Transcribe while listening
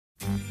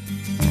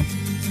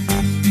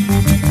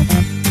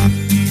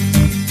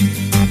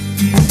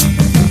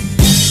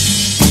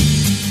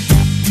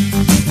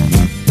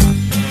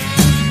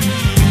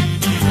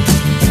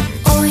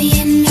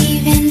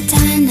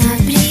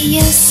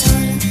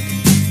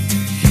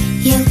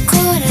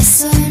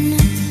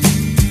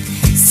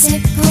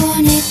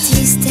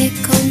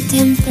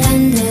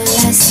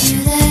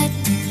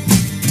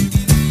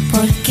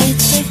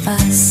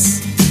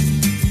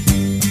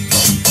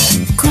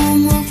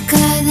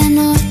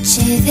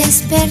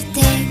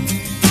desperté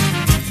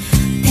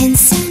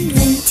pensando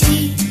en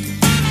ti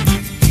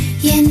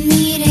y en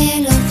mi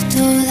reloj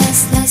todas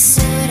las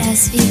horas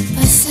vi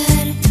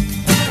pasar.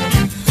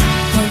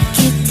 ¿Por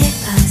qué te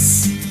vas?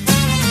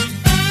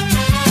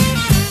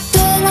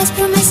 Todas las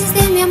promesas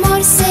de mi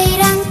amor se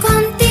irán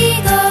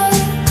contigo.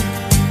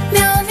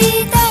 Me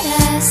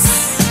olvidarás,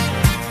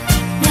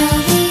 me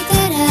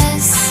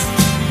olvidarás.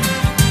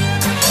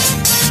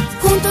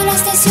 Junto a la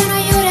estación no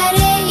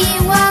lloraré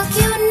igual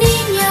que un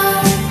niño.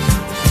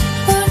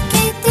 ¿Por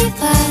qué te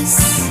vas?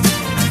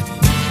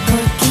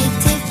 ¿Por qué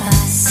te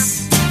vas?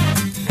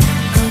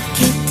 ¿Por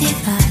qué te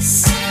vas?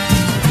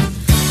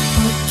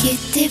 ¿Por qué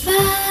te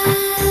vas?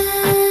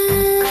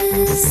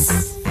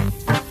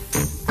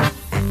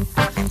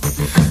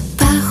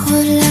 Bajo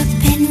la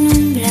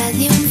penumbra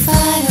de un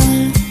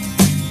farol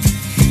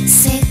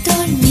se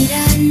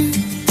dormirán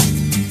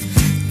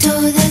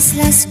todas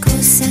las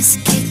cosas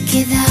que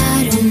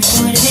quedaron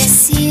por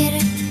decir.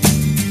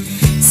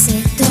 Se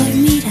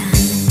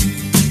dormirán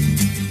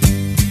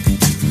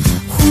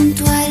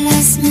junto a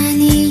las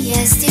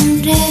manillas de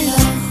un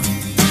reloj.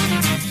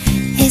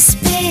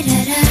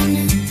 Esperarán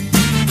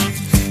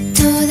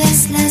todas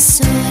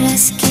las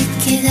horas que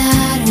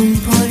quedaron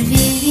por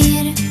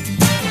vivir.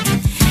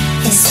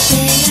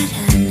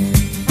 Esperarán.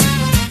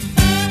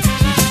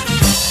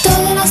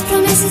 Todas las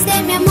promesas de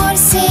mi amor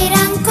se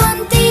irán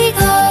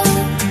contigo.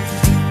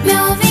 Me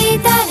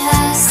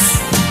olvidarás,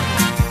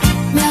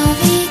 me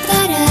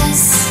olvidarás.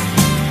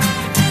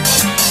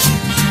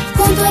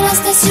 Junto a la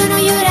estación no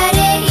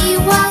lloraré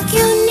igual que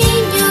un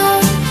niño.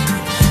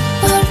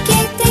 ¿Por qué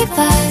te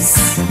vas?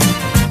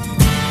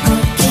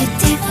 ¿Por qué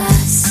te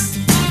vas?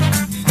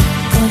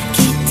 ¿Por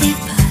qué te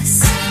vas?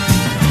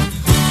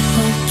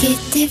 ¿Por qué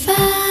te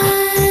vas?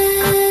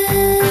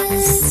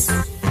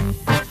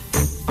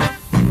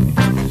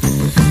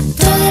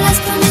 Todas las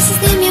promesas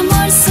de mi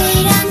amor se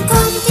irán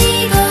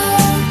contigo.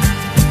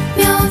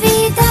 Me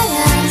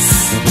olvidarás,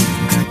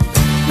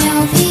 me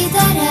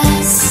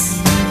olvidarás.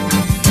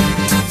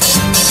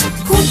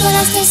 Junto a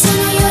la estación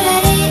no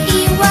lloraré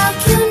igual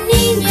que un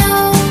niño.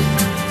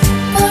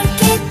 ¿Por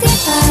qué te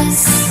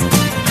vas?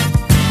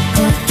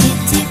 ¿Por qué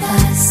te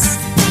vas?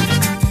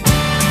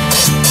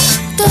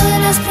 Todas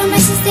las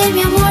promesas de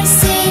mi amor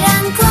se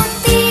irán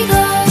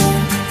contigo.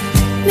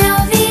 Me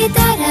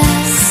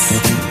olvidarás,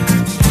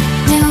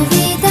 me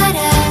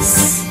olvidarás.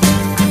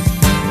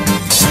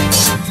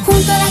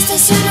 Junto a la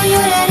estación no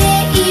lloraré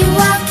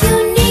igual que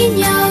un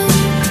niño.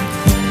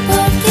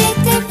 ¿Por qué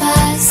te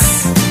vas?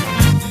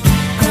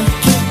 ¿Por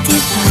qué te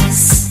vas?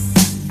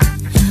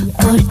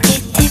 ¿Por qué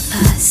te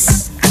vas?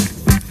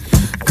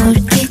 ¿Por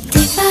qué te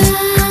vas?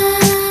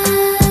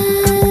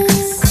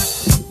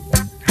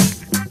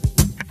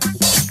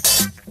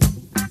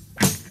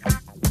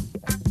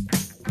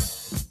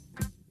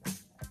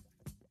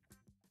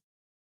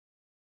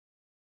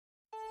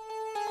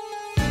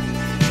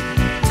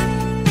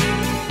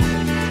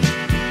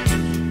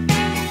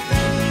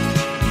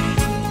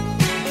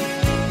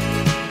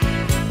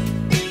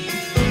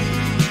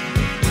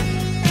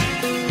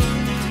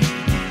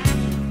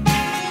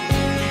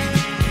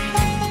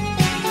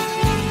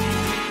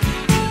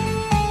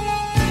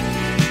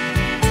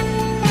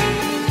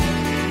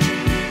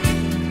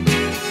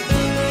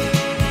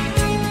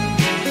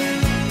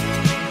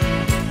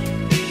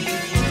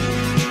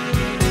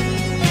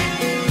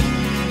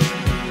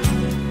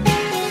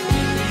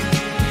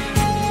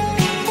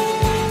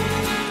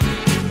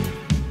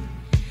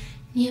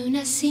 Ni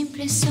una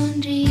simple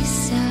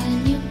sonrisa,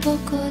 ni un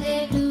poco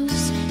de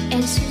luz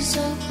en sus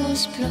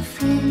ojos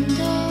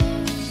profundos,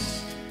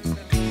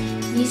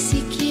 ni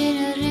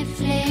siquiera el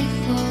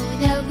reflejo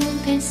de algún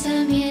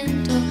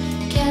pensamiento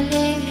que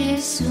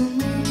alegre su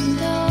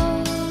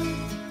mundo.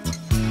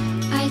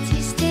 Hay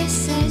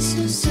tristeza en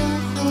sus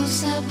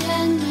ojos,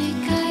 hablando y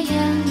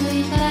callando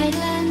y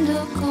bailando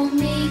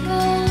conmigo.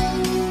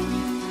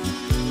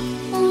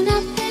 Una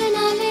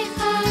pena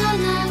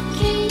lejana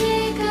que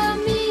llega a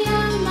mi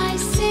alma y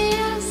se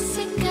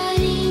hace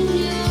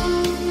cariño.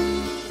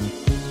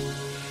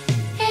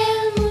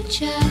 El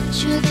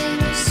muchacho de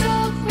los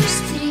ojos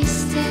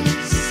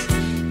tristes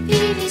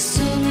vive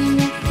solo y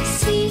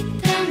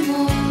necesita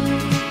amor,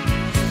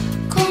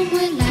 como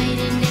el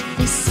aire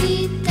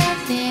necesita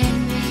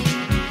verme,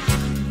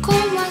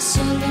 como a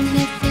solo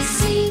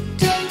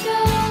necesito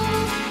yo.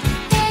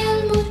 El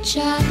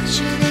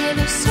muchacho de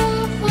los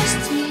ojos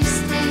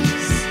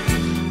tristes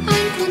ha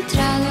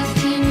encontrado al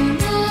fin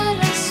una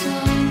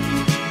razón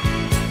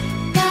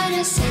para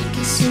hacer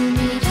que su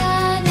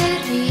mirada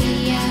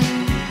ría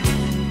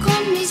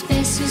con mis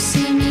besos y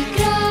mi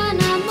gran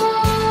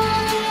amor.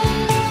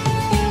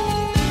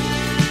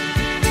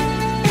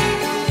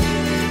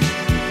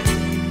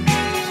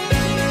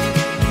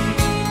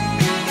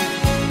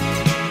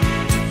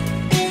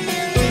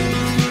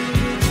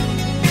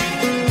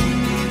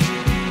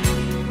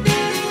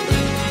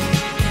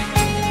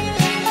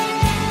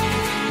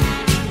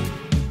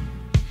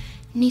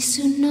 Ni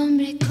su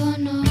nombre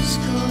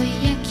conozco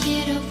y ya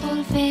quiero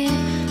volver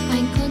a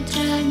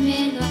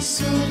encontrármelo a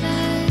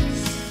solas.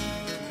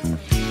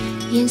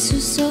 y en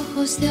sus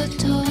ojos de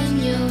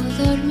otoño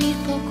dormir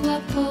poco a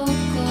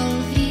poco,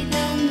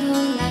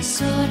 olvidando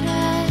las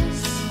horas.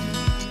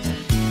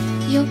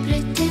 Yo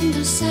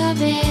pretendo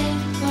saber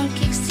por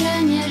qué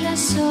extraña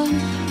razón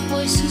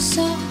hoy sus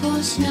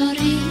ojos no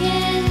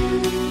ríen.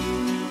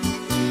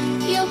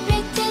 Yo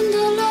pretendo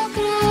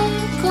lograr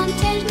con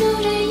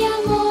ternura y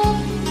amor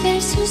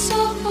ver sus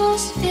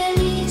ojos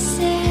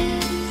felices.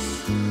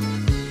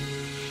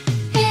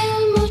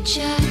 El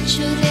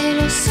muchacho de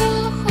los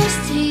ojos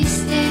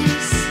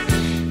tristes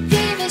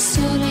vive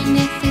solo y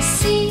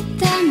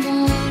necesita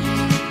amor,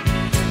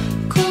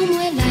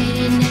 como el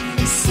aire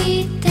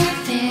necesita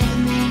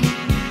verme,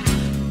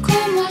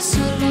 como a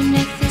solo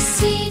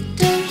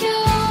necesito yo.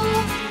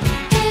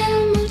 El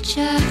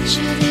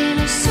muchacho de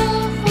los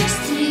ojos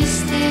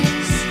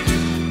tristes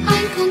ha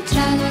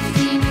encontrado al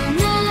fin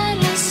una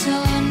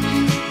razón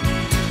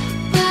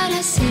para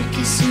hacer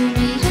que su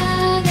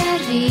mirada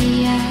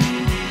ría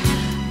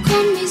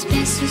con mis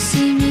besos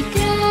y mi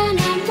gran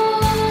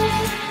amor.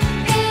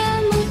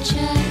 El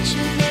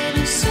muchacho de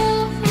los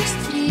ojos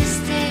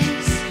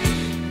tristes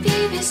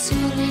vive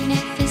solo y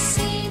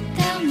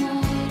necesita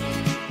amor,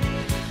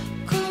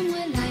 como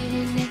el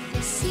aire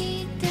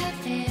necesita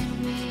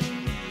verme,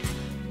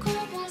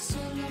 como a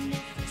solo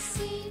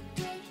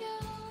necesito yo.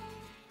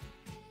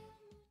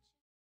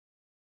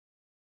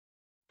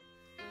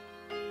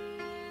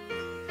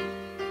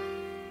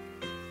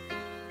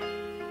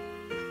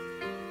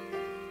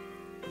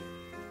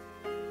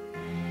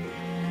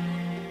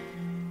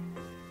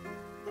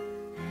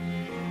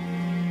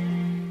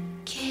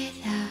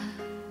 Queda,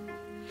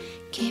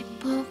 que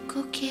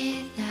poco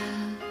queda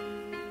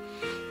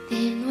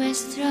de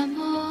nuestro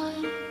amor,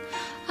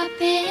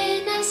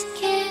 apenas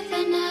queda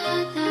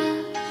nada,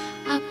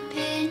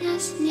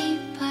 apenas ni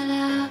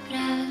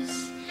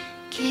palabras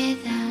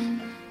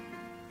quedan.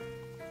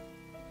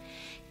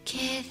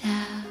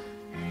 Queda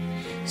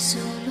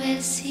solo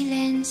el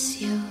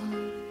silencio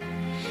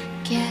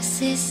que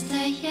hace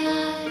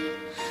estallar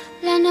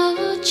la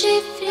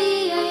noche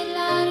fría y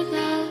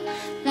larga,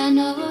 la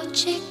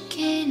noche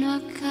que no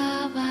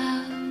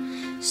acaba.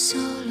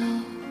 Solo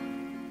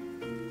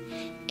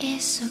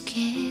eso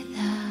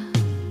queda.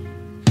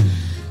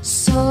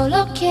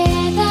 Solo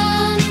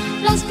quedan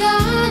las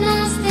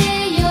ganas de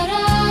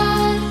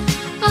llorar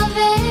al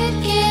ver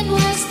que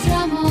nuestro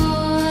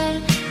amor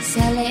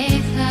se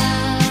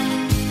aleja.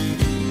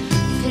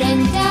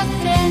 Frente a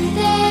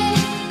frente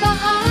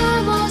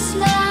bajamos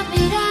la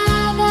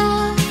mirada,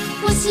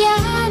 pues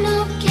ya no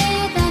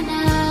queda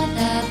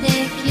nada de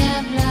qué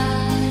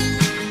hablar,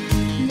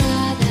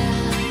 nada.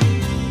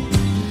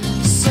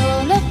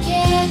 Solo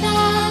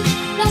quedan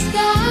las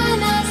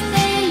ganas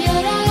de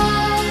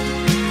llorar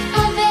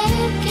al ver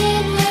que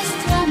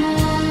nuestro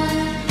amor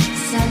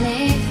se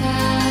aleja.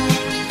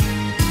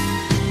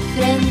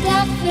 Frente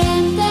a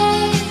frente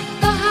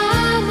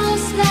bajamos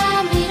la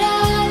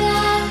mirada,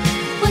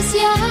 pues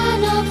ya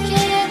no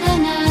queda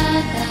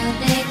nada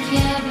de qué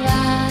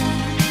hablar,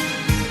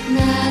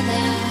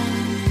 nada.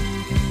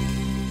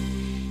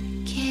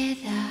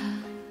 Queda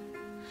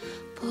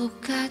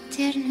poca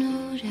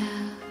ternura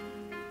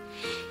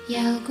y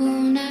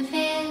alguna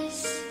vez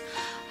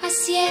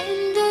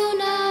haciendo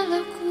una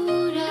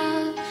locura,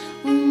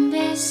 un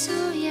beso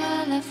y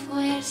a la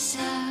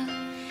fuerza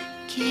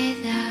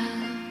queda.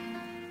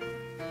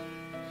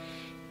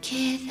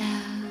 Queda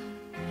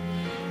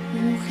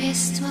un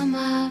gesto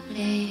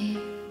amable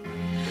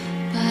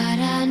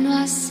para no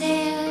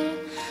hacer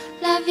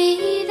la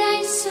vida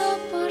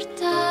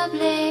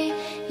insoportable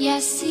y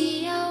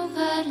así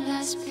ahogar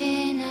las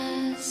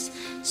penas.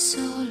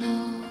 Solo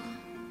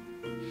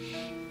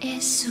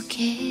eso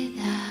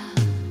queda.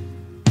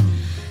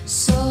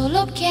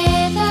 Solo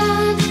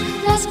quedan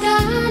las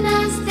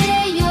ganas de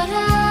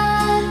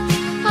llorar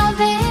al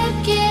ver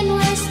que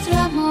nuestro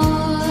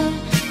amor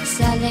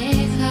se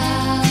aleja.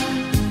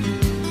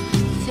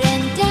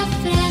 Frente a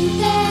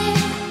frente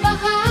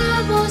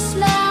bajamos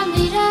la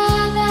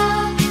mirada,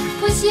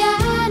 pues ya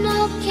no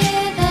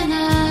queda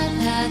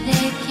nada de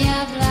qué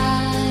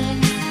hablar,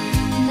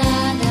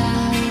 nada.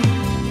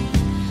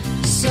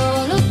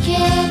 Solo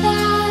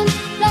quedan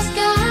las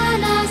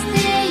ganas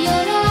de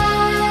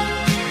llorar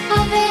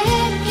al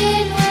ver que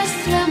nuestro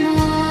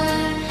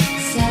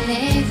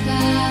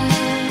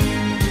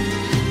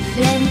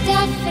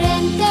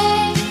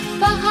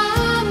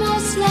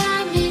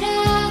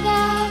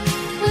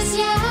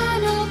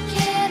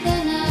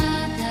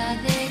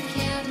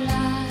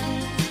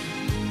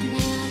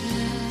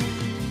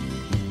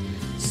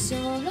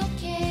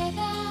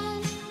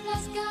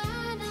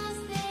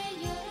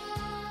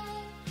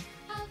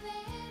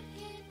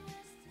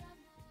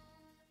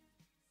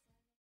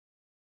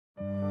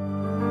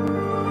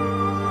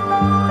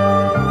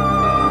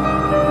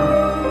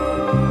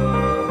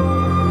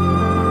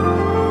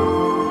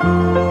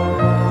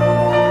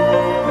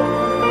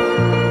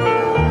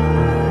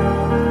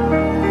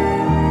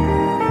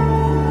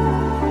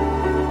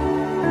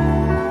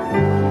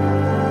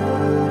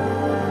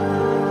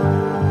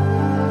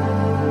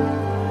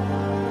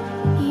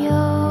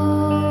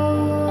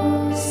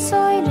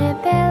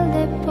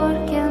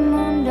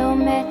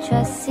hecho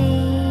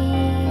así,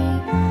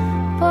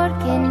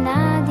 porque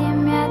nadie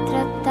me ha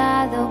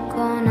tratado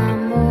con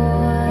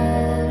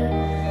amor,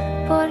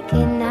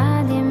 porque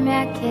nadie me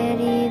ha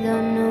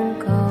querido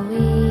nunca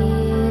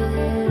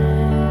oír.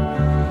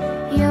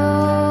 Yo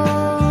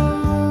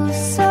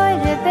soy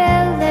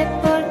rebelde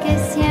porque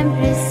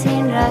siempre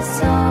sin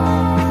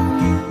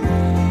razón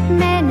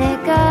me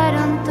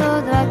negaron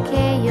todo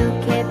aquello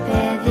que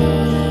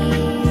pedí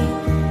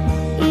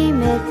y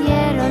me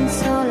dieron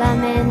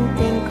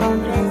solamente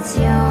incomprensión.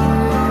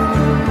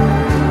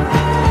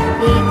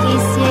 Y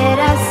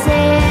quisiera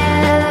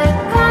ser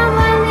como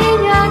el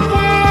niño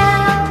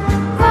aquel,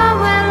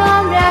 como el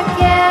hombre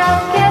aquel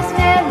que es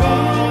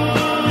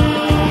feliz.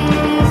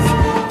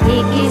 Y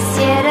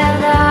quisiera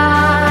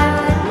dar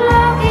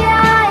lo que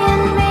hay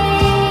en mí,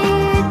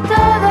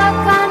 todo a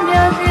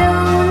cambio de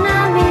una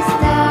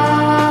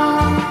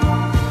amistad.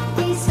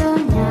 Y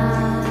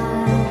soñar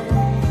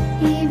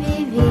y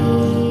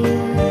vivir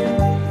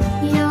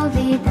y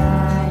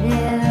olvidar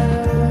el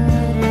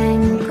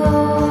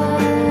rencor.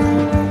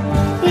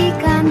 Y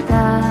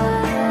cantar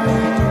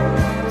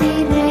y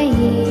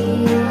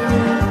reír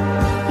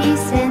y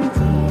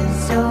sentir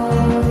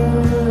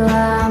solo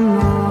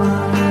amor.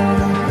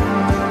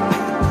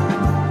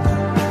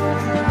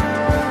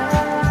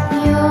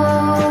 Yo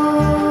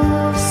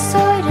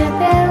soy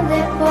rebelde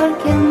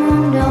porque el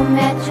mundo me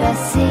ha hecho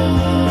así,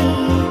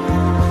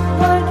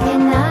 porque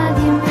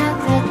nadie me ha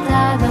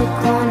tratado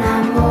con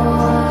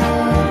amor,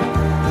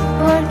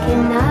 porque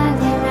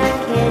nadie me ha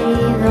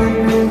querido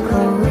nunca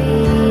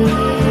oír.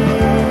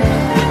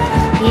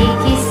 Y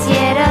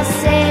quisiera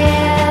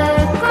ser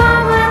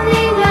como el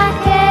niño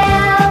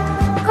aquel,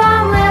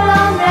 como el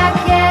hombre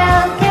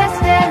aquel que es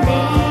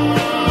feliz.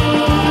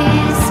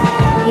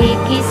 Y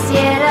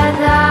quisiera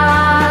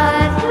dar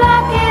lo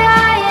que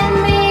hay en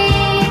mí,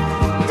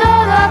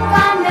 todo a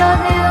cambio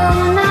de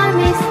una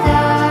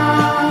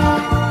amistad.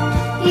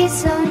 Y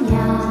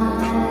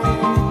soñar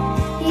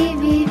y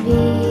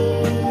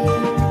vivir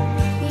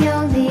y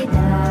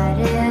olvidar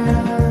el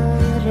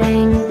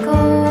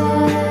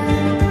rencor.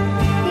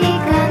 Y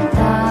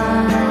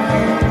cantar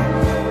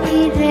y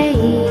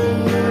reír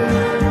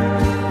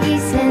y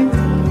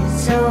sentir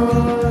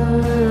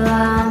solo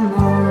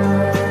amor.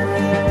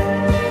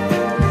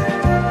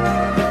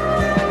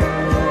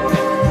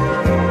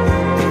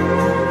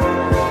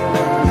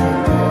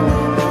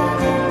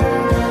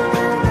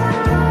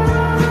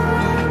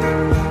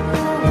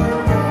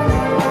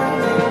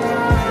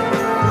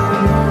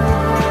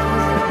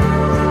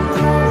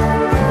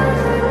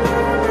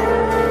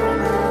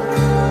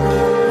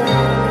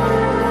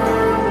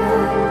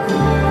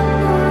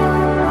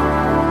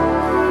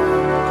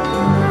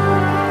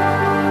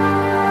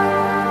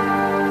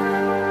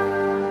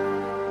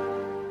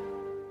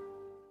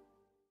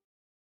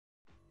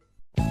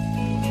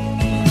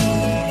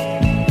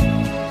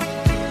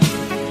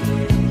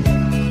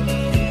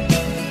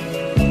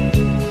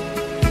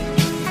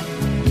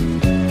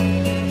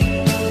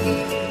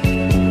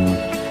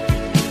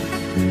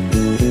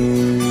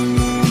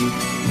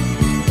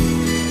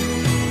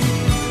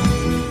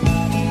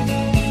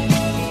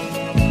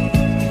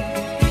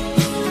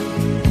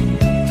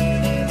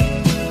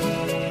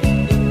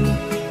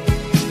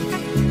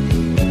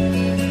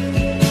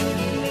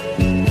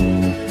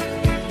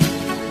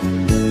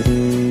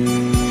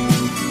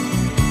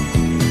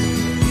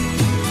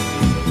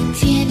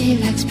 Tiene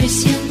la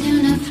expresión de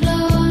una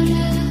flor,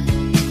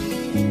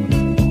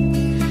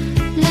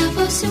 la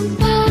voz de un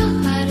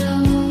pájaro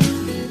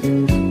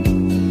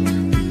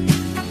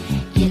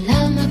y el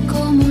alma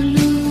como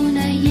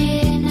luna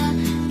llena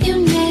de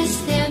un mes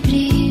de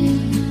abril.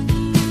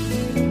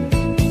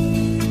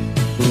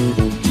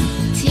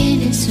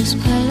 Tiene en sus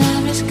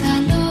palabras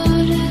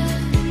calor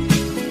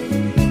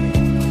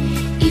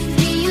y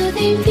frío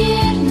de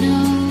invierno.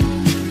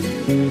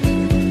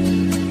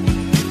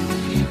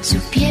 Su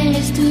piel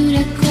es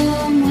dura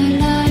como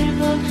el agua.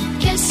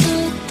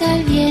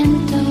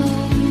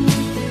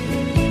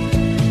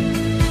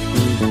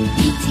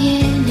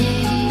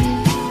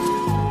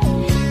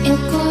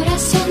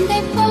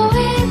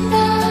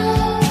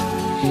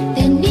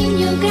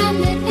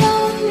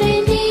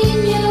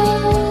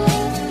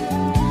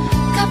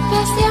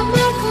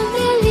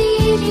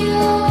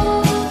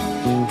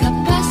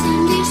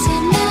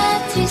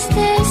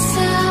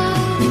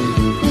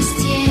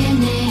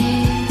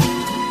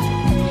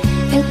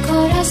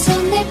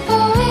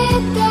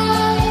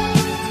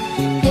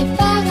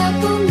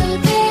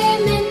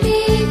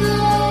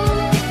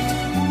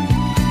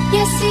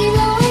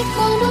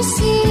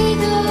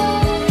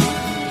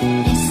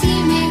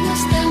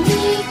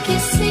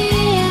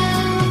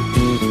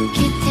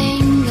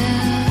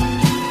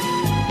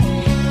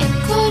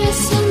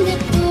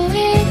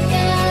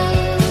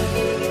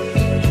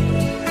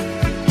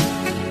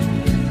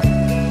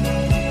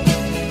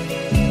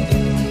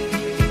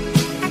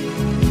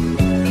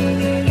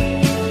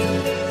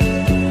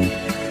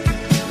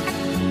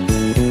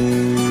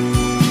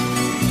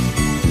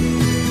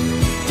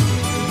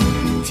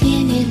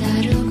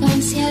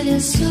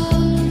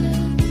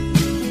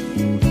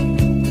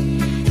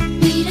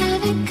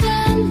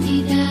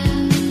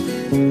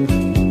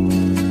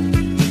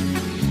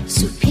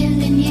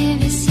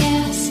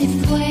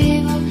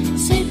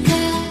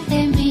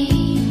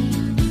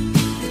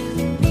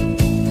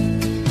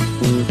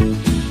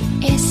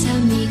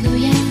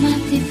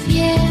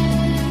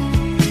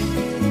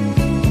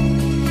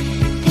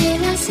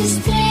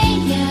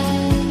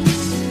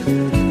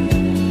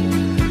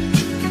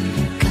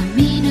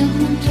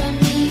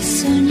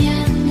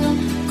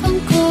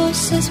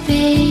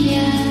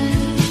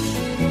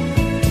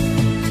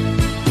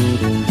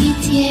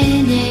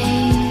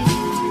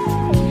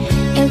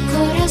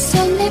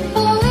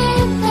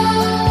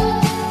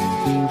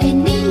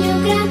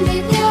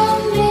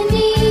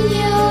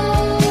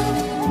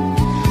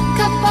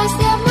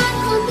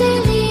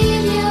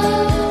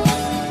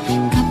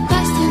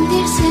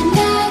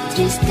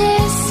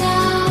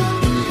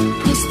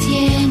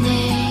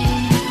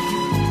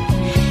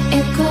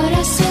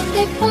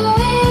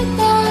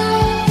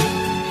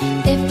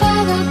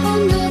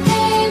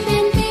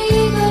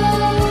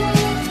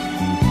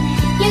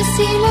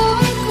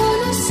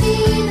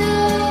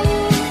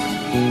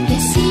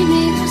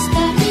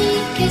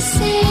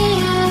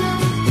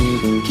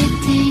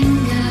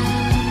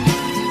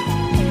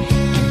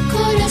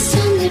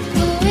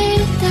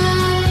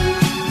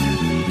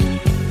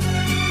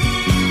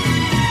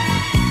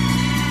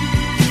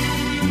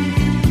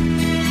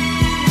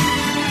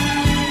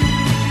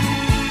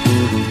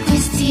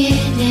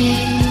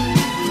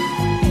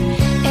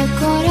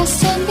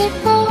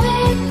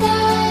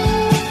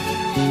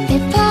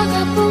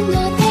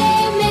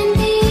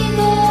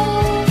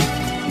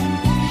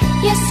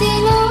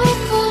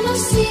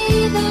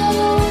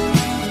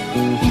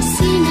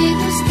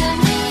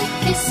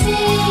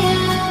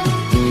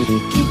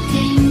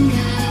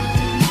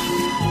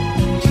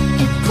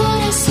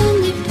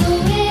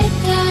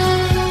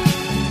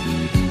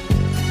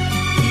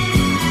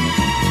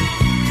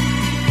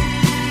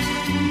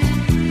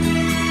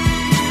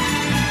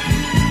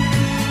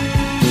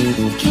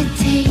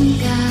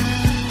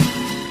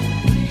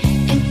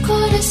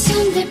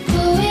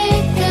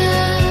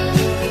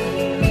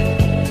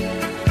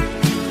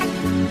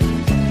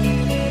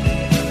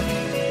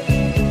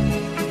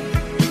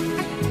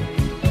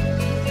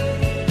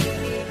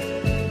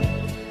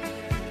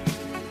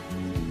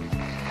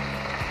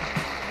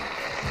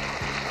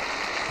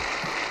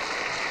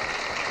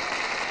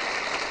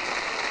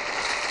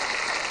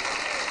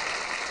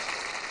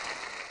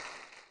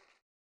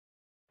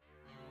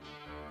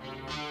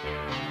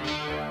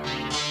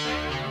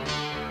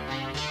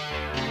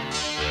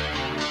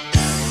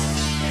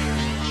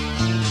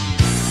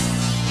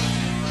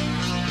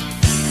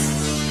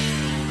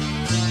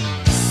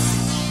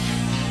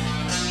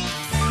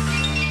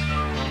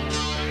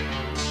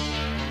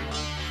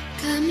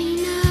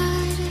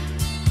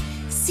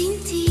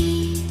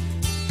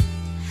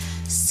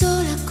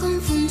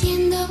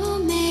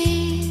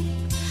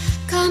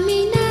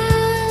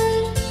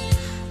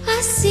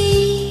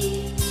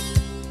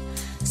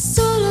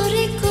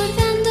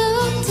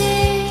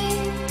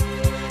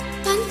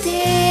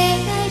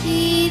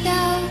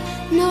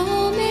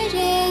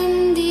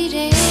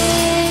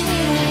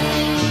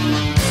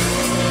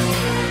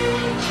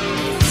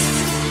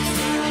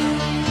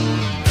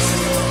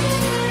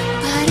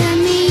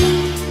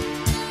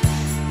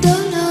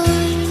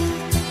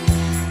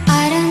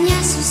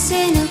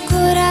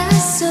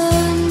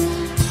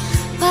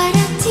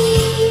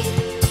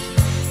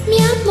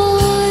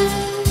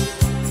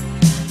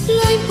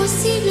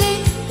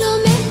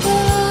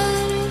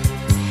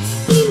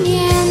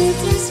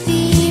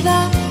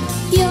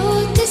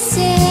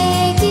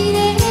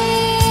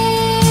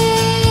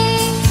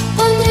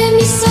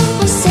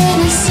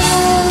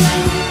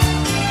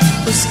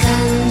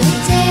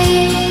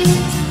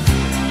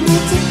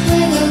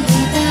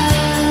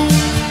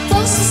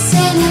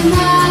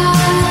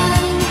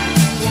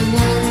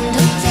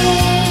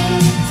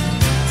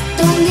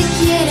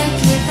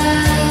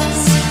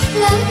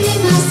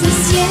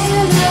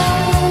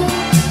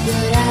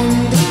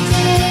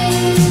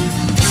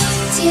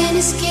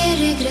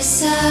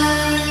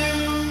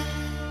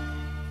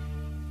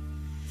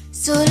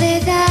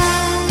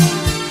 Soledad,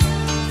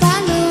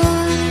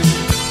 valor,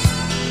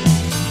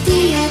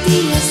 día a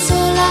día,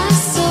 sol a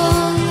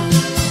sol,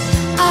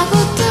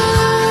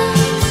 agotar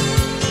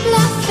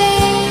la fe,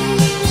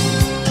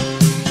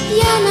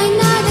 ya no hay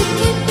nada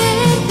que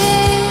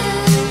perder,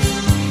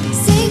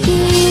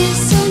 seguir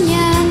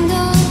soñando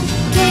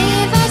que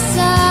vas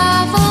a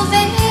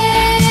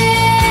volver.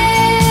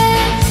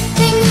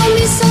 Tengo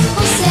mis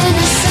ojos en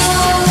el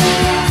sol,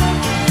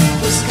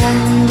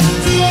 buscándote.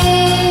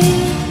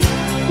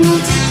 No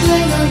te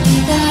puedo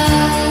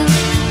olvidar,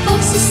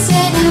 voces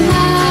en el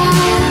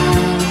mar,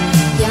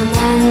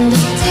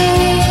 llamándote.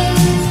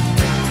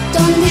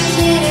 Donde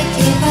quiera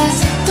que vas,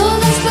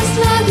 todas las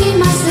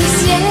lágrimas del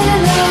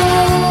cielo,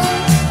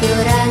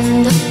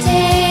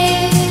 llorándote.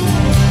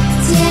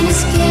 Tienes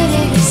que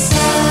regresar.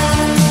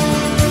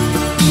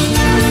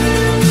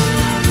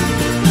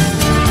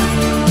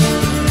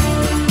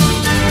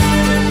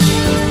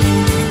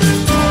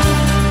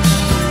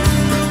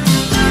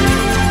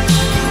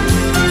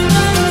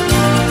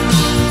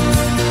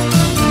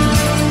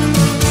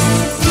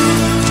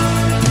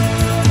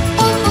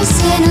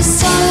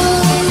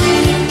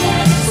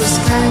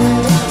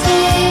 Buscándote,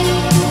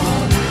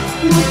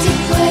 no te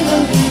puedo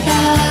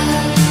olvidar,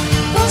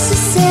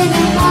 voces en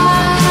el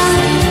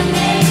mar,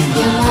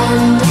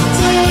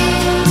 llamándote.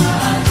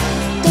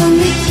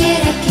 Donde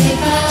quiera que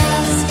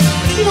vas,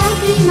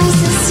 lágrimas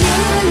del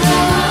cielo,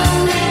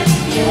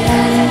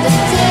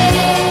 llorándote.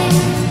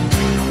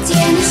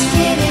 Tienes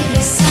que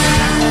regresar.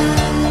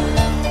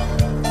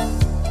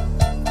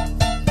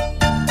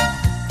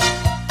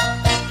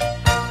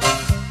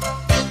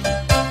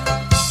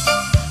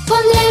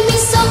 Pondré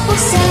mis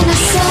ojos en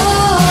el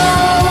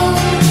sol,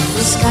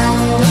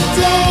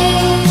 buscándote.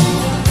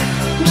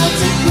 No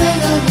te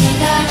puedo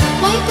olvidar,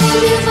 voy con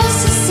mil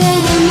voces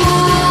en el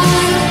mar,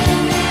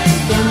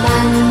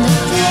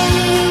 llamándote.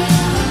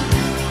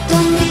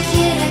 Donde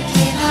quiera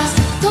que vas,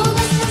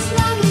 todas las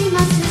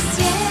lágrimas del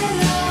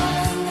cielo,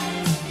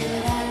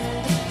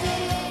 llorándote.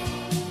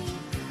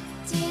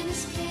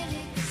 Tienes que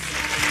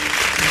regresar.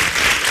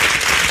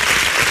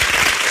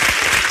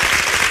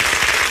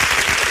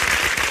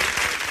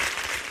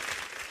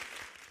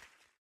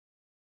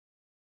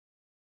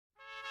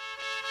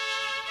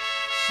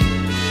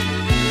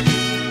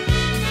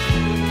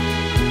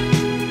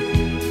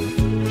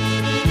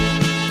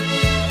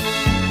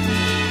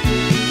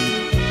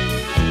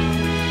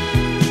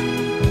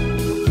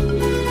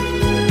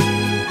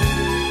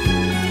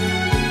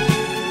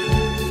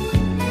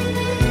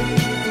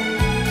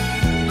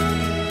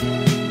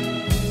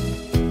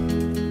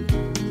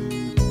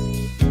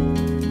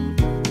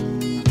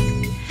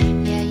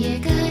 Ya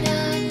llegará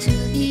tu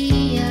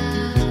día,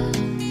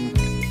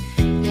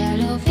 ya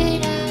lo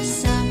verás,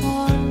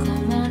 amor,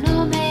 como no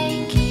me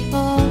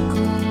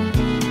equivoco.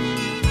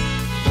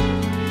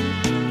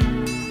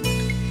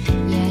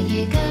 Ya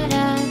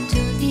llegará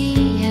tu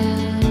día,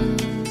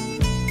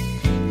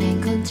 ya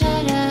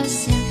encontrarás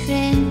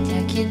enfrente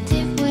a quien te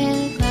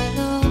vuelva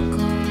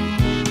loco.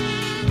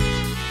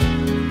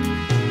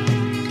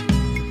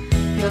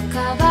 Yo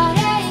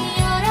acabaré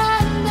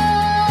llorando,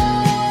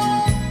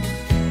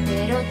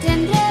 pero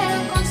tendré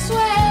el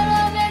consuelo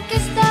ver que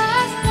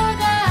estás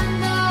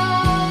pagando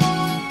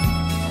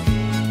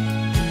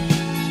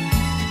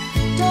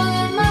todo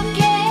el mal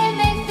que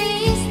me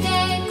hiciste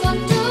con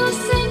tus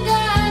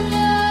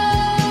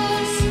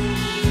engaños,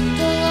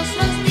 todos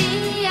los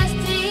días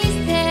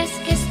tristes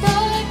que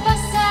estoy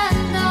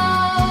pasando,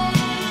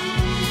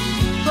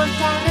 por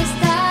tal de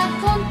estar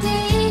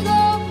contigo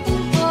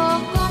un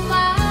poco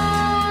más.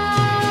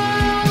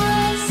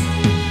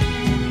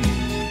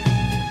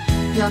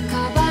 Yo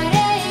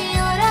acabaré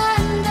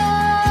llorando,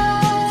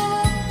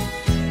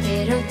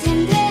 pero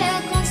tendré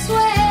el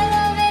consuelo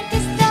ver que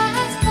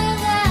estás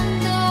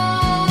pagando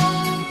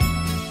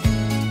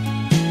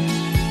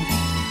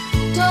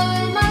todo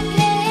el mal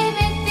que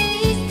me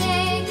hiciste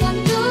con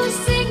tus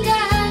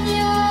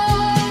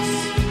engaños,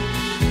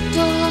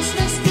 todos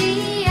los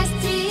días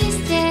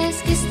tristes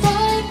que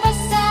estoy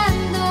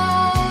pasando,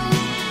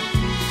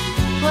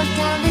 por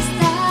tal de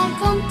estar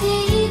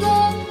contigo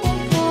un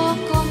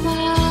poco más.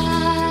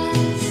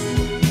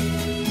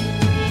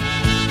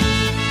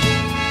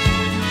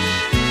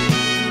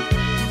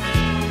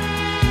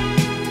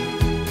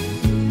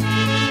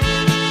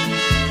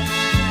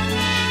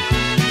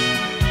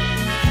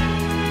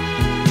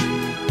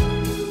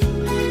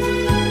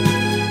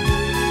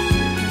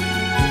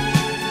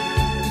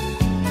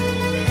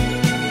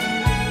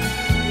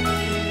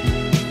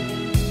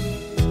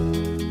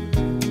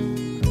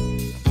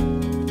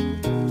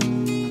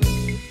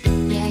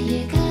 Ya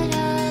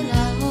llegará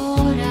la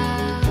hora,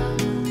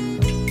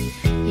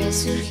 ya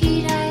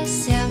surgirá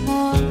ese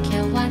amor que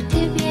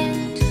aguante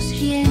bien tus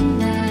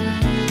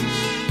riendas,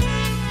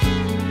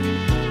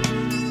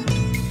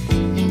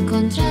 y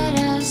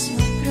encontrarás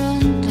muy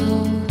pronto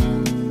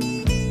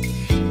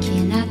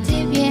quien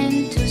ate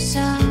bien tus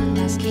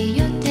alas que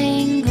yo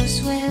tengo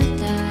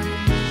sueltas.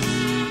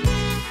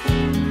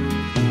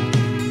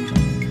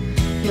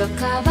 Yo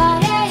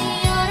acabaré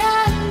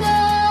llorando,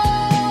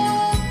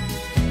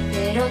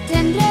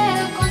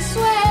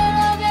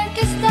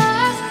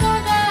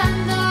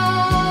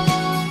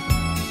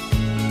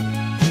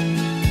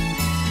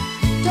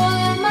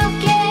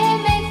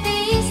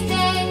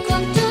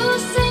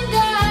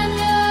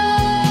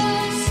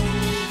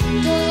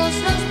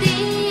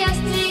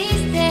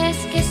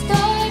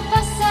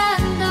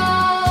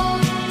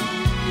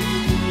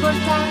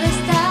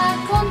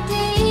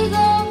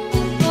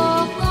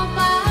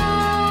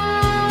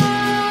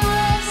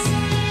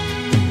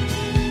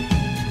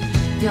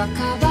 Yo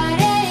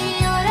acabaré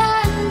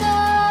llorando,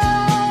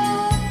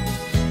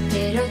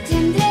 pero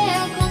tendré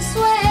el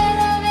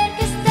consuelo ver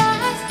que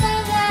estás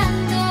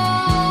pagando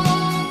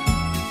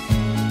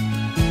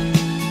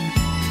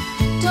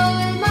todo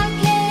el mal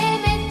que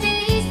me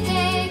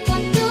diste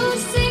con tus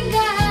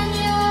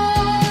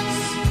engaños,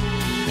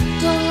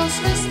 todos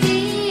los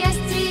días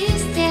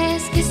tristes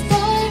que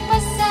estoy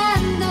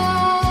pasando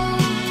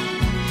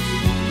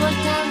por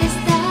tal de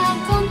estar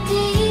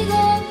contigo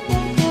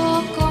un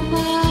poco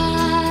más.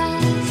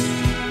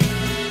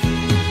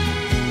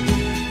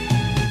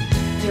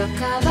 Yo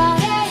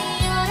acabaré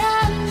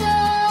llorando,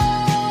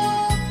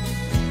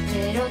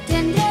 pero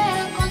tendré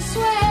el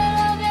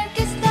consuelo ver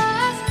que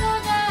estás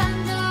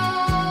pagando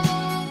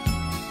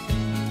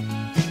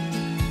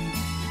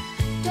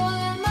todo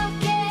el mal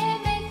que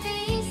me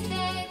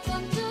hiciste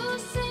con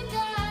tus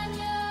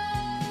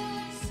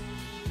engaños,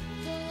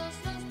 todos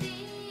los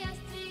días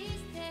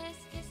tristes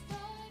que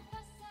estoy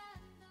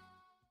pasando.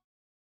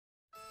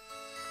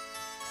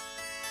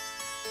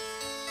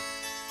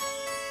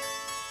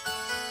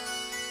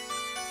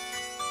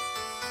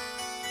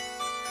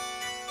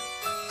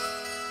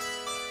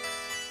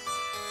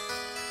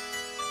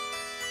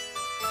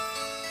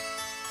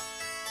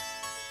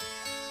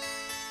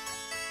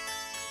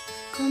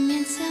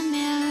 Comiénzame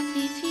a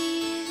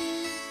vivir,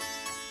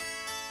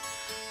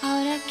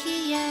 ahora que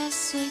ya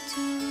soy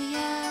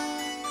tuya.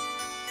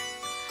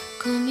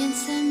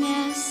 Comiénzame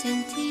a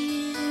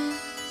sentir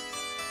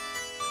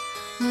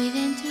muy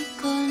dentro y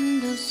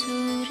con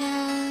dulzura.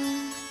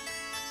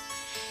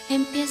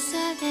 Empieza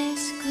a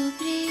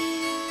descubrir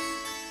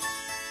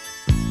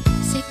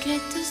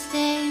secretos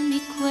de mi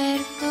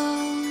cuerpo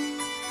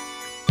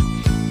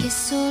que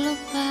solo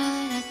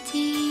para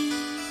ti,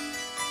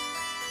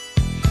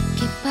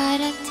 que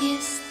para ti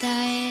está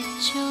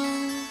hecho.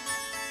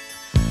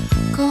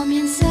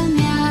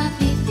 Comiénzame a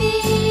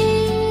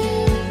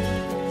vivir,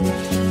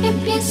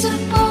 empiezo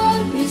por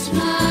mis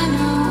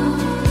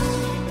manos,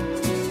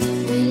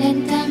 muy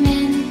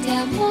lentamente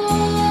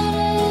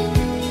amor,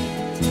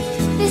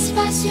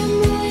 despacio,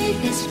 muy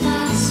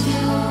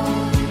despacio,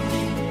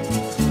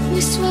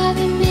 muy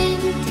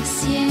suavemente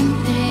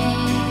siempre,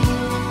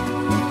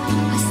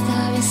 hasta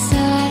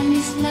besar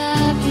mis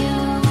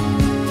labios.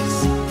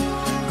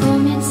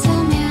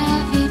 Comiénzame a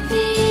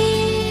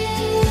vivir,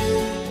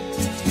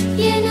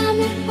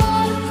 lléname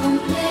por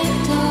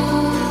completo,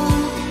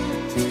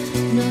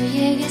 no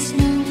llegues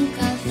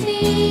nunca al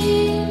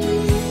fin.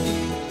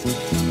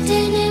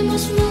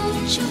 Tenemos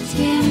mucho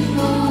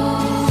tiempo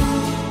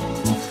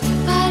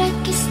para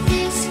que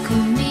estés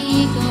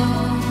conmigo,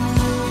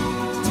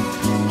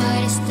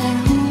 para estar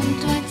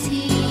junto a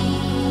ti.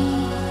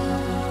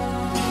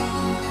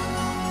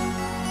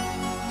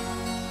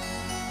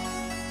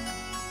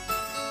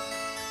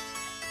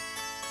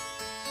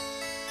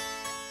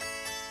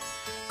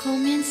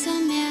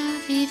 Comiénzame a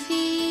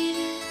vivir,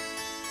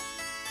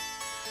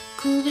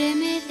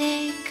 cúbreme de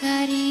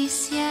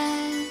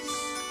caricias,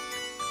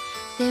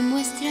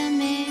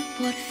 demuéstrame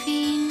por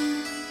fin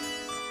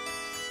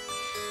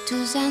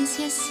tus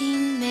ansias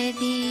sin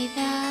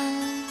medida.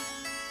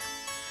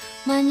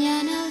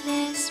 Mañana al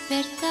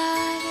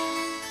despertar,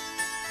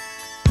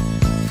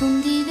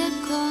 fundida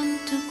con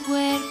tu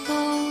cuerpo,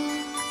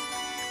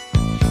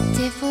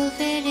 te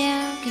volveré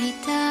a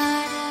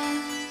gritar.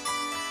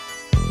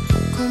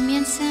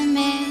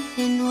 Comiénzame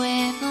de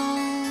nuevo,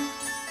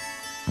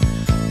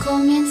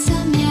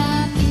 comiénzame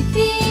a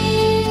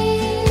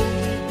vivir,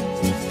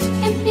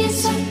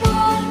 empiezo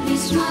por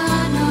mis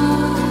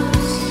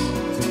manos,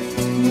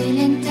 muy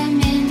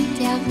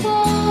lentamente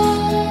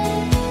amor,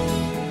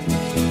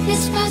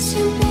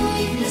 despacio,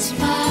 muy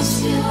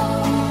despacio,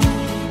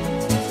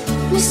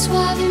 muy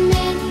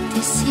suavemente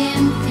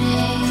siempre,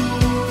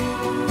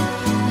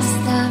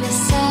 hasta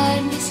besar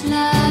mis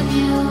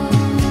labios.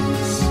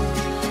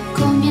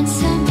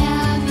 Comiénzame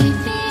a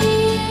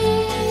vivir,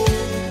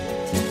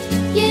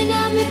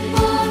 lléname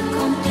por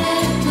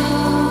completo,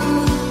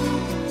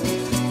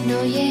 no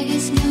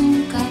llegues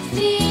nunca al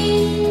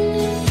fin.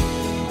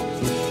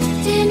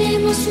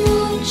 Tenemos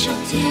mucho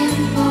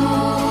tiempo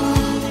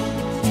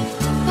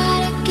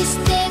para que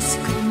estés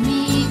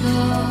conmigo,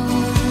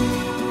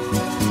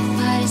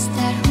 para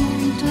estar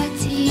junto a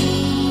ti.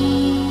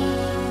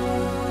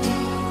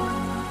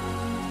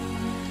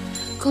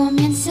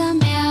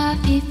 Comiénzame a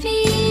vivir,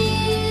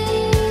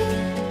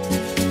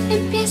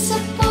 empieza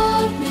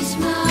por mis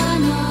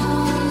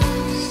manos,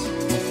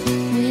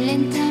 muy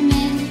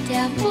lentamente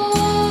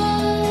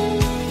amor,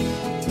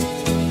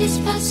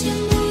 despacio,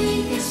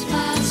 muy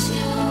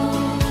despacio,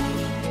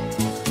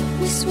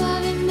 muy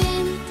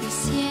suavemente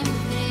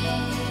siempre,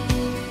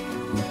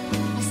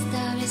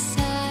 hasta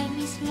besar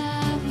mis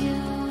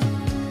labios.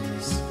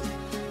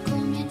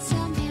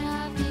 Comiénzame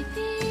a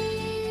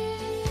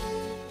vivir,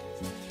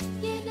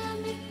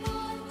 lléname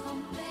por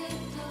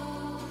completo,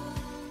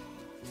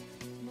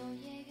 no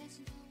llegues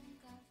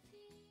nunca al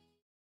fin.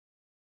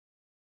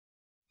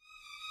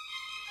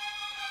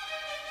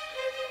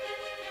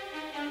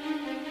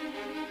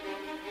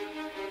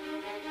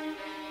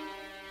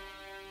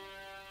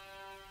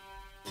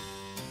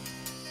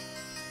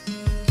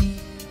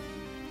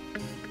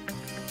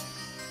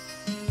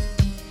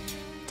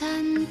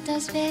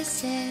 tantas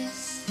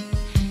veces,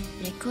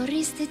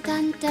 recorriste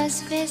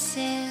tantas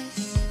veces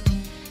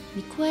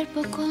mi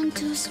cuerpo con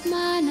tus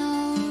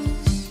manos,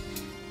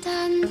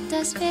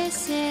 tantas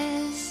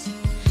veces,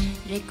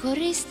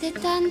 recorriste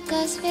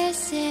tantas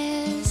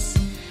veces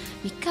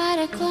mi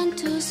cara con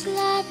tus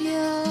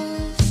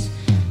labios,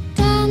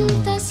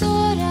 tantas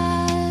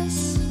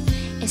horas,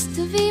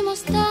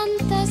 estuvimos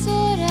tantas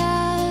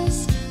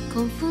horas,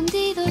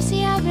 confundidos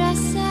y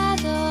abrazados,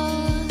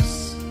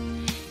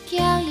 que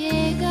al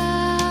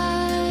llegar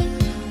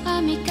a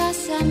mi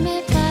casa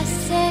me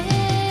pasé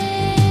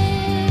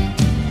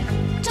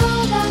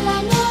toda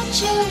la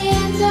noche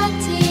oliendo a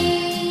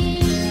ti,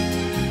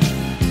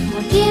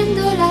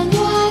 mordiendo la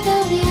almohada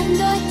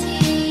oliendo a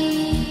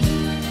ti,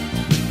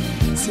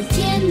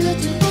 sintiendo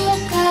tu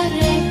boca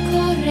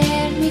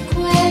recorrer mi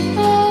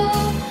cuerpo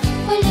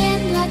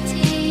oliendo a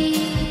ti,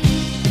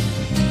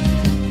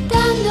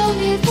 dando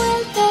mil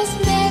vueltas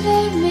me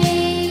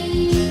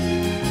dormí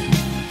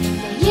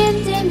y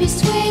entre mis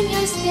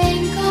sueños te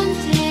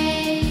encontré,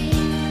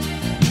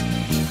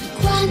 y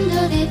cuando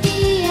de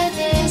día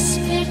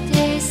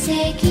desperté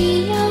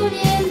seguía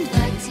oliendo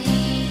a ti.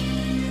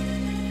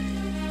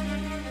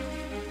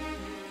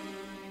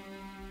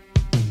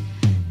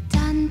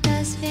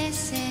 Tantas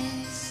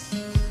veces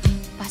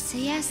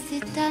paseaste,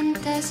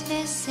 tantas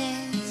veces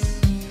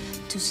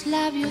tus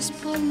labios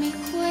por mi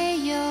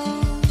cuello,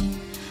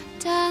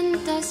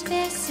 tantas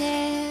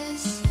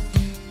veces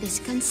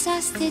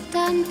descansaste,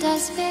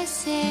 tantas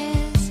veces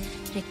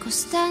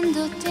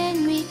recostándote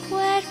en mi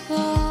cuerpo,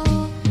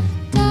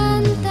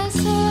 tantas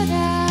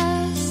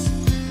horas,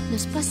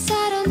 nos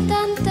pasaron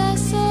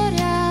tantas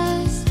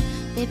horas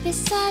de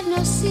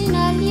besarnos sin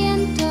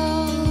aliento,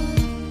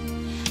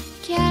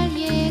 que al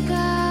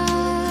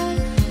llegar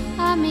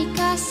a mi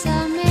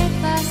casa me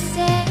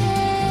pasé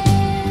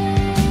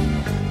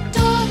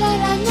toda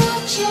la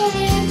noche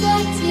oliendo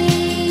a ti,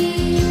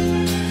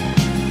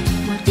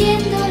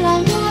 mordiendo la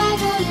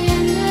almohada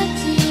oliendo a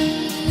ti,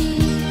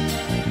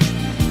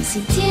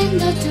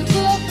 sintiendo tu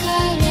boca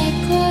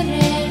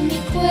recorrer mi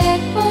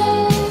cuerpo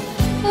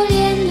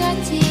oliendo a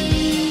ti,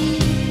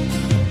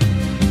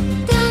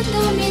 dando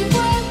mil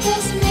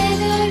vueltas me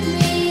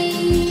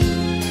dormí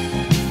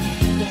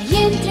y ahí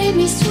entre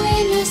mis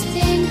sueños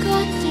te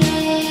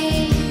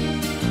encontré,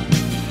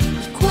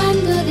 y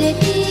cuando de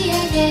día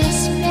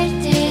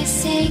desperté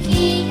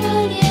seguía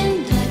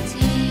oliendo a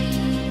ti,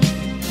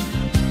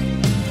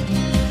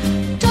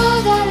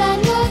 toda la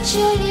noche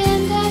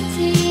oliendo a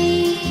ti,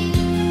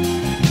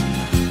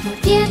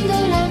 mordiendo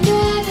la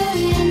almohada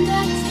oliendo a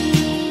ti,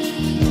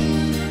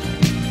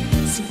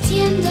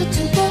 sintiendo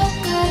tu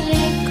boca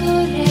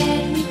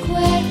recorrer mi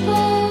cuerpo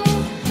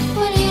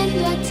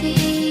oliendo a ti,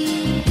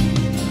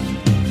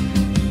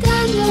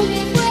 dando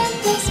mil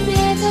vueltas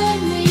me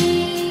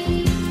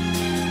dormí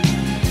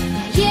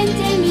y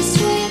entre mis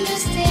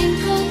sueños te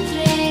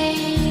encontré,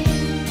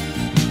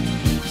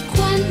 y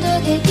cuando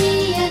de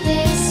día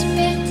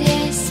desperté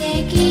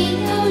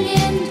seguía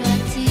oliendo a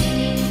ti,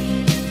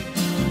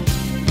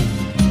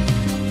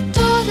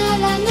 toda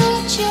la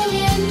noche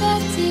oliendo a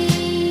ti,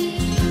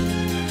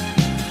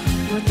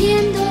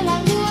 mordiendo la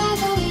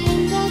almohada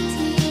oliendo a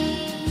ti,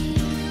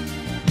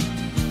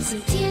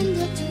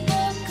 sintiendo tu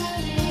boca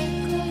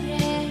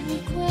recorrer mi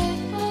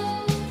cuerpo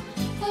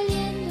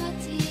oliendo a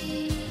ti,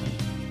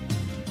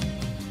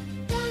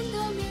 dando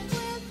mil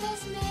vueltas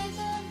me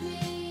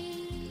dormí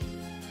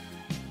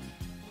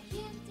y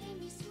entre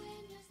mis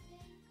sueños te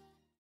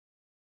encontré.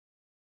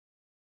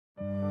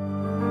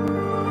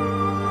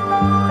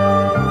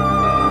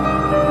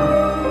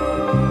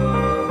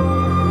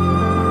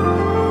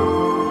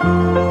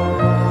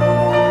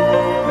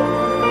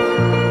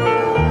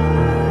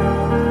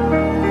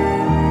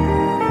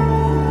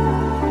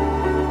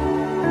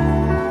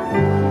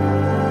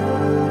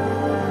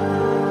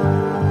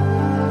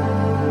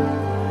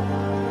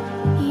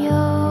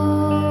 Yo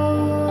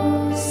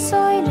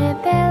soy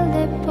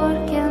rebelde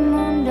porque el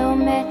mundo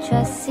me ha hecho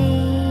así,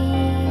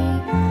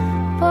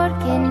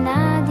 porque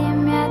nadie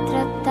me ha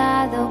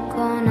tratado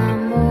con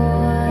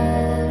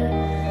amor,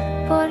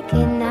 porque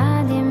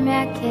nadie me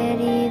ha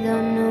querido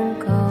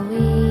nunca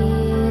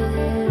oír.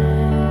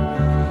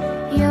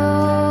 Yo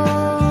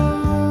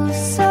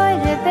soy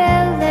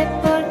rebelde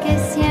porque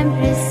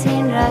siempre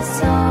sin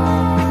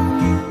razón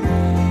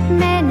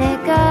me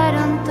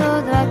negaron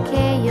todo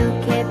aquello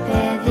que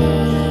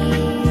pedí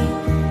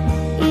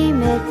y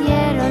me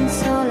dieron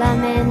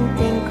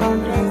solamente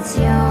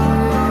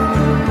incomprensión.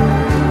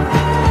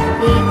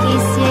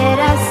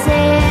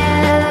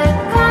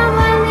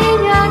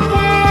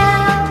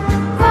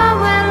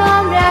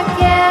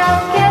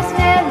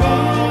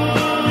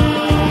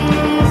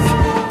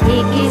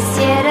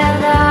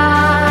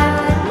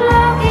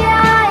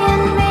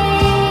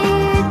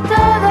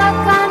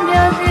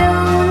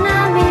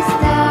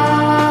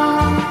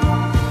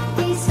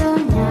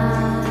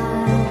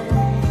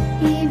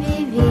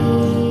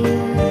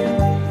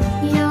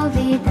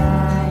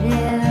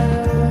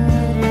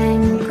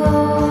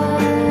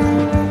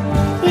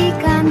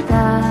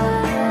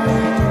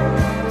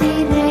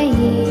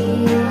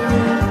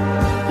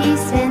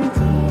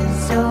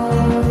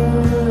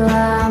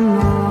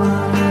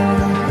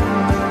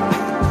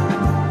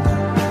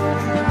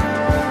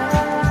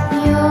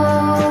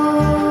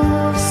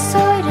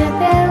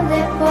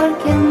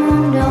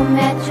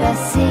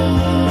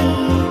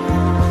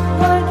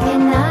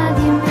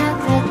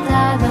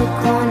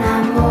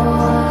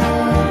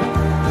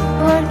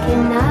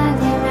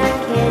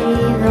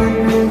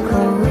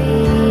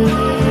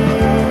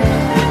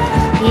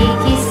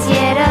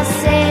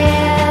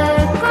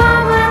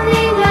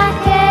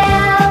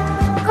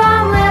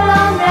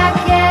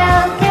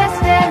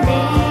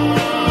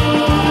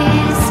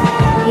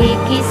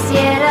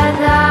 quisiera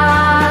dar.